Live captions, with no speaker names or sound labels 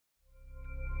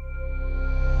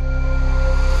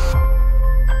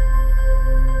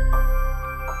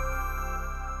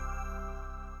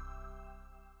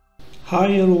Hi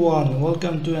everyone,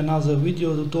 welcome to another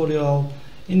video tutorial.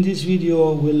 In this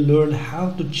video we'll learn how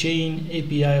to chain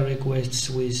API requests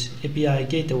with API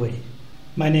Gateway.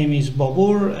 My name is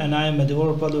Babur and I am a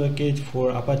developer advocate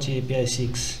for Apache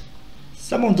APISIX.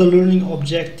 Some of the learning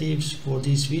objectives for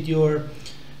this video are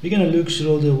we're going to look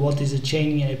through what is a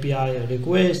chaining API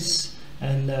requests,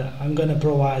 and I'm going to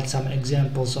provide some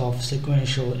examples of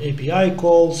sequential API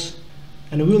calls.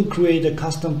 And we'll create a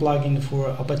custom plugin for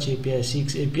Apache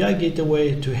APISIX API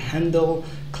Gateway to handle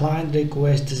client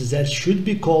requests that should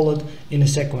be called in a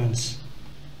sequence.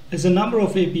 As the number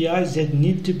of APIs that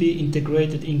need to be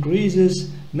integrated increases,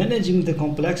 managing the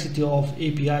complexity of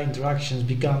API interactions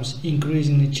becomes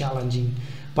increasingly challenging.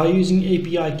 By using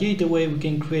API Gateway, we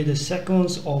can create a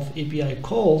sequence of API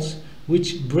calls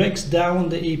which breaks down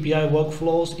the API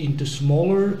workflows into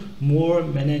smaller, more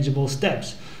manageable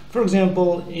steps. For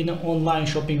example, in an online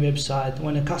shopping website,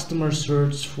 when a customer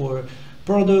searches for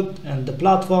product, and the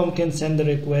platform can send a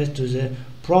request to the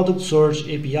product search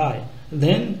API,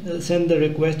 then send the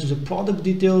request to the product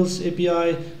details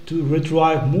API to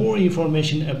retrieve more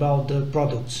information about the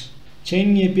products.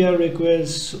 Chaining API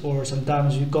requests, or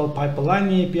sometimes we call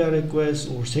pipelining API requests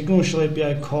or sequential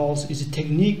API calls, is a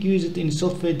technique used in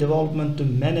software development to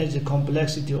manage the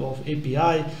complexity of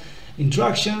API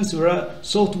interactions where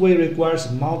software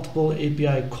requires multiple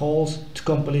API calls to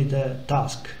complete the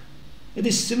task. It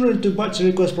is similar to batch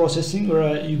request processing,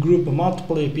 where you group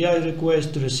multiple API requests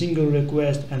to a single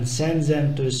request and send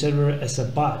them to the server as a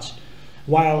batch.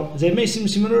 While they may seem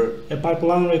similar, a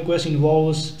pipeline request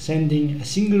involves sending a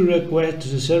single request to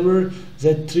the server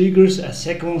that triggers a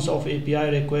sequence of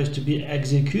API requests to be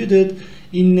executed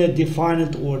in a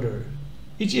defined order.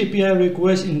 Each API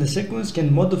request in the sequence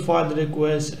can modify the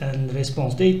request and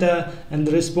response data, and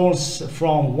the response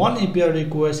from one API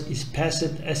request is passed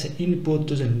as an input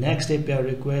to the next API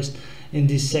request in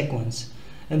this sequence.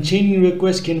 And chaining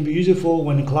requests can be useful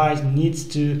when a client needs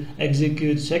to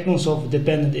execute a sequence of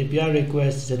dependent API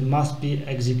requests that must be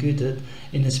executed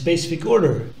in a specific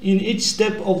order. In each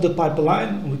step of the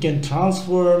pipeline, we can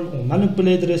transform or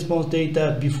manipulate the response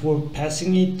data before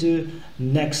passing it to the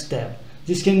next step.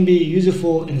 This can be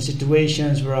useful in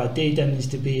situations where our data needs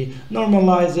to be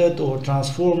normalized or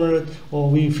transformed, or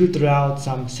we filter out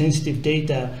some sensitive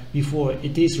data before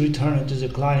it is returned to the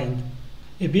client.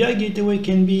 API Gateway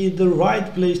can be the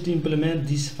right place to implement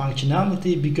this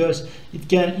functionality because it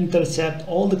can intercept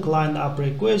all the client app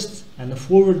requests and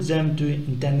forward them to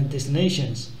intended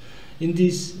destinations. In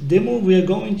this demo, we are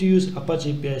going to use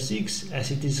Apache APISIX as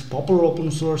it is a popular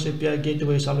open source API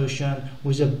Gateway solution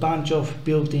with a bunch of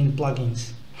built-in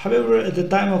plugins. However, at the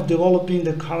time of developing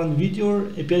the current video,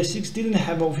 APISIX didn't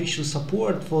have official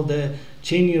support for the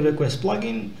chaining request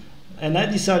plugin, and I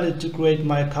decided to create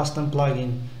my custom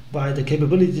plugin by the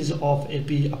capabilities of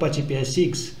Apache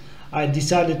APISIX. I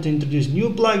decided to introduce new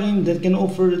plugin that can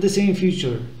offer the same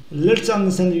feature. Let's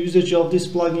understand the usage of this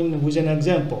plugin with an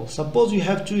example. Suppose you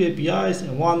have two APIs,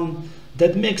 and one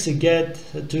that makes a get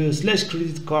to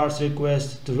 /credit cards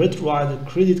request to retrieve the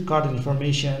credit card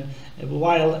information,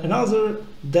 while another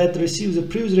that receives the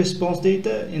previous response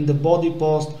data in the body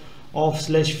post of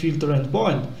 /filter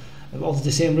endpoint of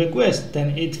the same request.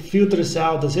 Then it filters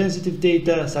out the sensitive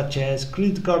data such as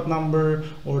credit card number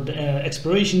or the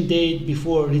expiration date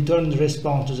before returning the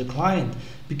response to the client,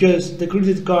 because the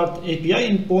credit card API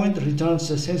endpoint returns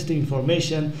the sensitive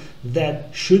information that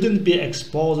shouldn't be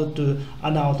exposed to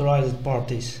unauthorized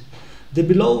parties. The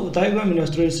below diagram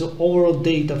illustrates the overall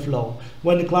data flow.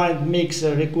 When the client makes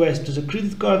a request to the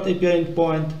credit card API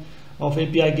endpoint of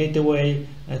API Gateway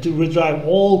to retrieve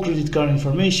all credit card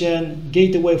information,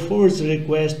 Gateway forwards the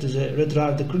request to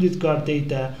retrieve the credit card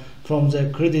data from the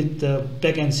credit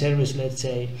backend service, let's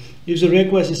say. If the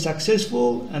request is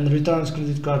successful and returns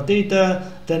credit card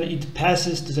data, then it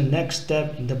passes to the next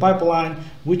step in the pipeline,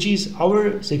 which is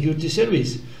our security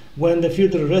service. When the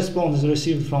filtered response is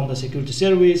received from the security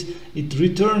service, it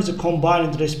returns a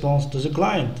combined response to the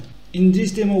client. In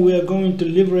this demo, we are going to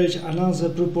leverage another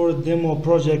prepared demo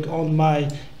project on my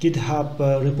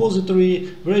GitHub repository,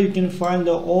 where you can find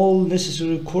all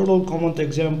necessary Cordal command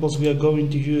examples we are going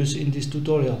to use in this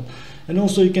tutorial. And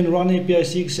also you can run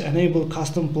APISIX enable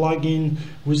custom plugin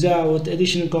without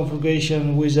additional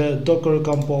configuration with a Docker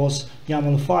Compose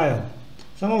YAML file.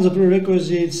 Some of the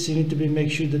prerequisites, you need to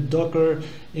make sure that Docker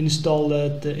installed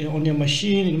on your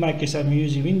machine. In my case, I'm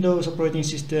using Windows operating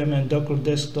system, and Docker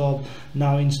desktop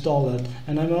now installed.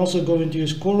 And I'm also going to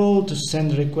use Cordal to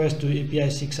send requests to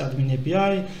APISIX admin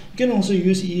API. You can also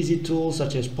use easy tools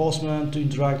such as Postman to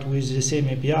interact with the same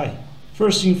API.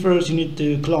 First thing first, you need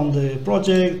to clone the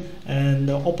project and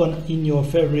open in your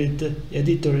favorite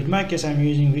editor. In my case, I'm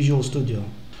using Visual Studio.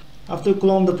 After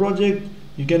clone the project,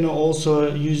 you can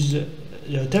also use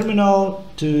your terminal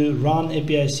to run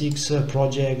APISIX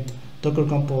project Docker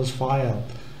Compose file,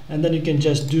 and then you can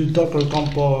just do Docker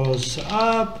Compose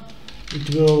up.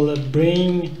 It will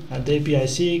bring the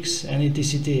APISIX and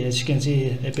etc. As you can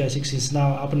see, APISIX is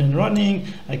now up and running.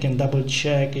 I can double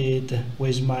check it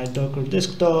with my Docker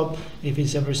desktop if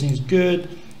it's everything's good.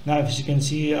 Now, as you can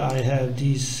see, I have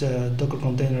these Docker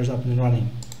containers up and running.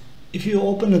 If you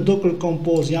open a Docker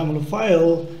Compose YAML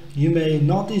file, you may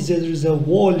notice that there is a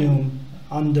volume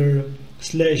under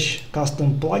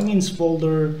 /custom plugins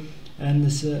folder, and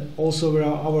this is also where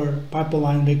our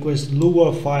pipeline request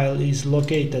Lua file is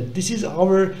located. This is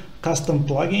our custom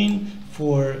plugin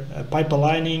for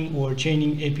pipelining or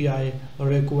chaining API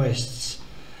requests.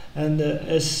 And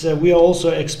as we are also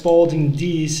exporting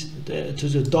these to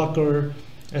the Docker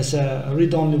as a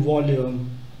read-only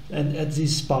volume and at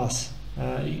this path.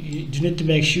 You need to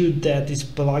make sure that this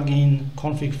plugin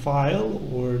config file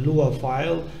or Lua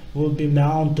file will be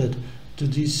mounted to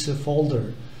this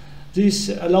folder. This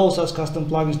allows us custom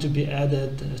plugins to be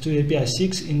added to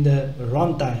APISIX in the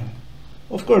runtime.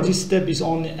 Of course, this step is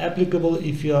only applicable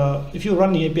if you're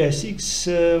running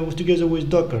APISIX together with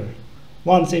Docker.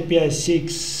 Once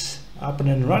APISIX up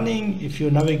and running, if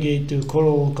you navigate to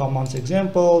curl commands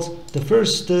examples, the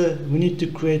first we need to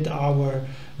create our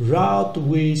route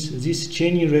with this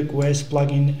chaining request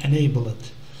plugin enabled.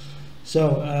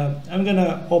 So I'm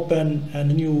gonna open a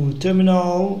new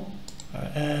terminal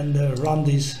and run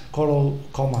this curl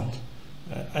command.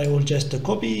 I will just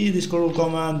copy this curl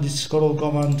command. This curl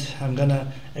command I'm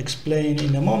gonna explain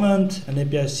in a moment. And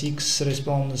APISIX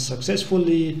responds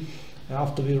successfully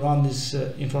after we run this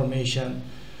information.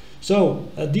 So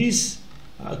this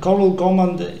curl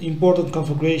command important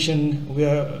configuration we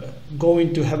are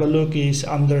going to have a look is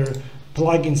under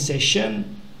plugin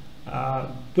session,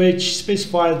 which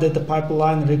specifies that the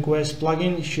pipeline request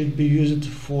plugin should be used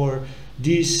for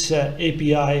this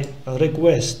API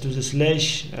request to the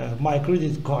 / my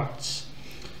credit cards.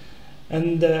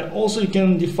 And also you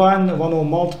can define one or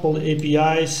multiple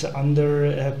APIs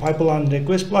under pipeline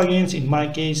request plugins. In my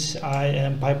case, I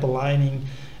am pipelining,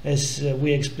 as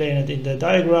we explained in the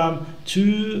diagram,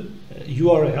 two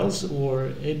URLs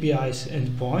or APIs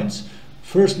endpoints.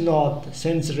 First node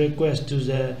sends a request to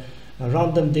the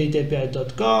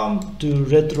randomdateapi.com to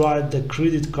retrieve the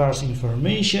credit cards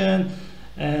information,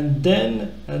 and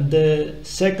then the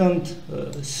second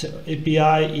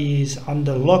API is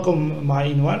under local my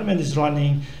environment is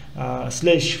running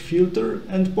 /filter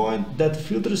endpoint that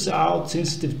filters out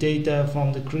sensitive data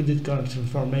from the credit card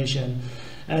information.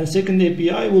 And second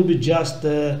API will be just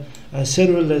a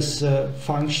serverless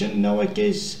function in our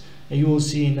case. You will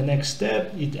see in the next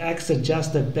step, it acts as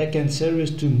just a backend service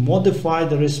to modify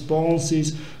the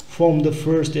responses from the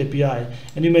first API.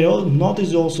 And you may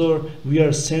notice also we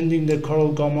are sending the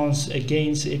curl commands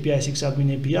against APISIX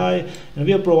admin API, and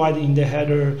we are providing in the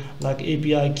header like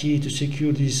API key to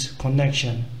secure this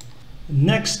connection.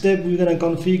 Next step, we're going to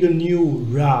configure new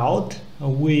route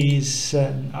with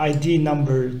ID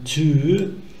number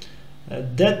 2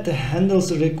 that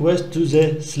handles a request to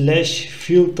the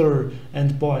 /filter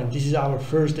endpoint. This is our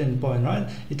first endpoint, right?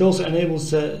 It also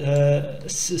enables a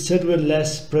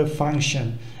serverless prep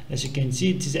function. As you can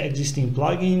see, it is an existing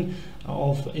plugin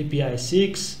of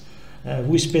APISIX.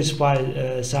 We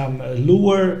specify some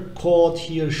Lua code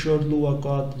here, short Lua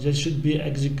code that should be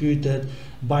executed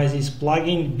by this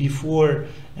plugin before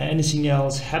anything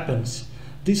else happens.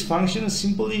 This function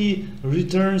simply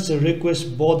returns a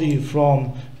request body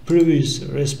from previous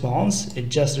response. It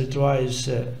just retrieves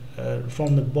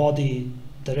from the body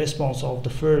the response of the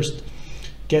first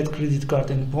get credit card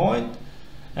endpoint,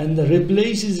 and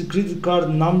replaces the credit card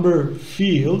number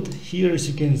field here, as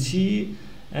you can see,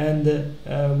 and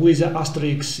with the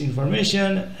asterisk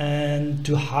information, and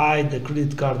to hide the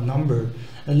credit card number,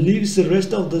 and leaves the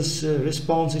rest of this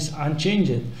responses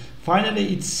unchanged.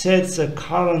 Finally, it sets a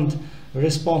current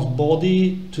response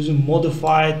body to the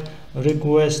modified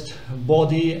request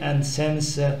body and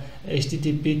sends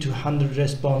HTTP 200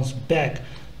 response back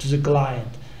to the client.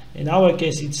 In our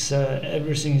case, it's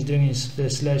everything is doing is the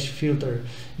 /filter.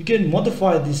 You can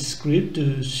modify this script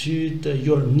to suit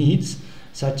your needs,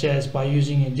 such as by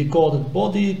using a decoded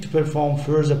body to perform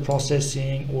further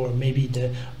processing or maybe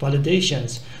the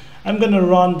validations. I'm going to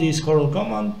run this curl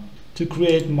command to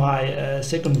create my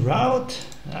second route.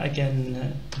 I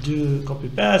can do copy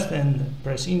paste and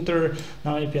press enter.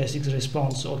 Now APISIX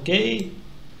responds OK.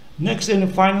 Next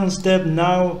and final step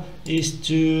now is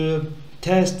to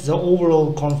test the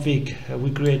overall config.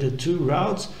 We created 2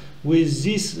 routes. With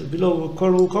this below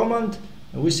curl command,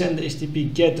 we send the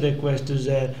HTTP GET request to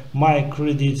the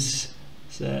mycredits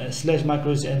 /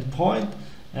 mycredits endpoint,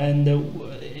 and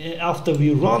after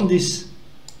we run this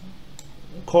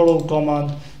curl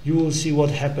command, you will see what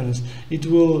happens. It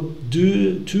will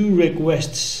do 2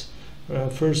 requests.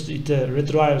 First, it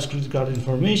retrieves credit card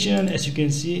information. As you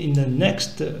can see in the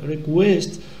next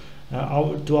request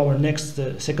to our next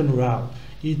second route,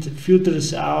 it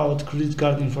filters out credit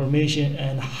card information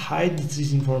and hides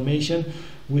this information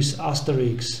with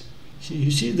asterisks. So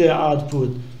you see the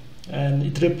output, and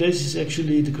it replaces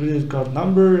actually the credit card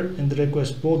number and the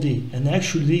request body. And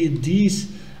actually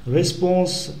these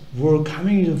response were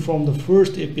coming from the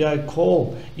first API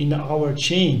call in our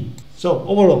chain. So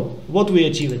overall, what we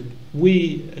achieved: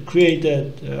 we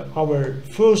created our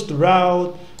first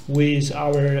route with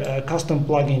our custom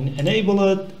plugin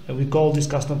enabled. We call this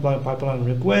custom plugin pipeline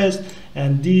request,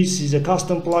 and this is a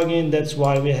custom plugin. That's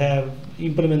why we have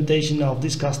implementation of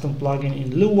this custom plugin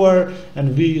in Lua,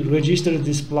 and we registered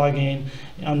this plugin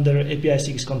under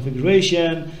APISIX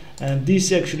configuration. And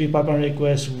this actually pipeline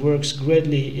request works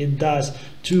greatly. It does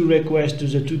 2 requests to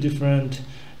the 2 different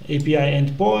API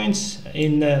endpoints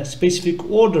in a specific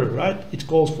order, right? It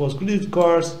calls for credit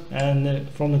cards, and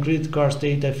from the credit cards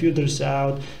data filters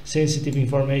out sensitive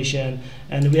information.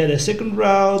 And we had a second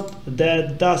route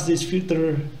that does this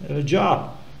filter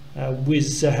job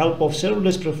with the help of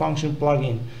serverless pre-function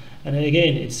plugin. And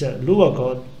again, it's a Lua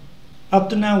code. Up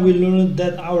to now, we learned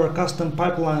that our custom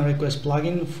pipeline request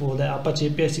plugin for the Apache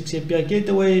APISIX API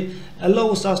Gateway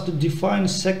allows us to define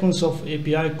sequence of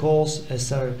API calls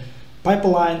as a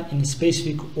pipeline in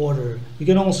specific order. We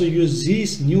can also use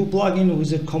this new plugin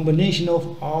with a combination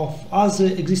of other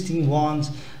existing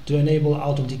ones to enable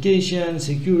authentication,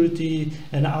 security,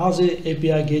 and other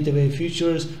API gateway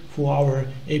features for our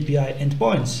API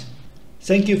endpoints.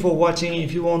 Thank you for watching.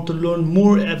 If you want to learn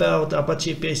more about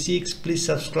Apache APISIX, please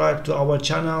subscribe to our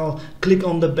channel. Click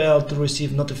on the bell to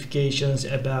receive notifications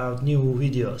about new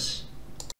videos.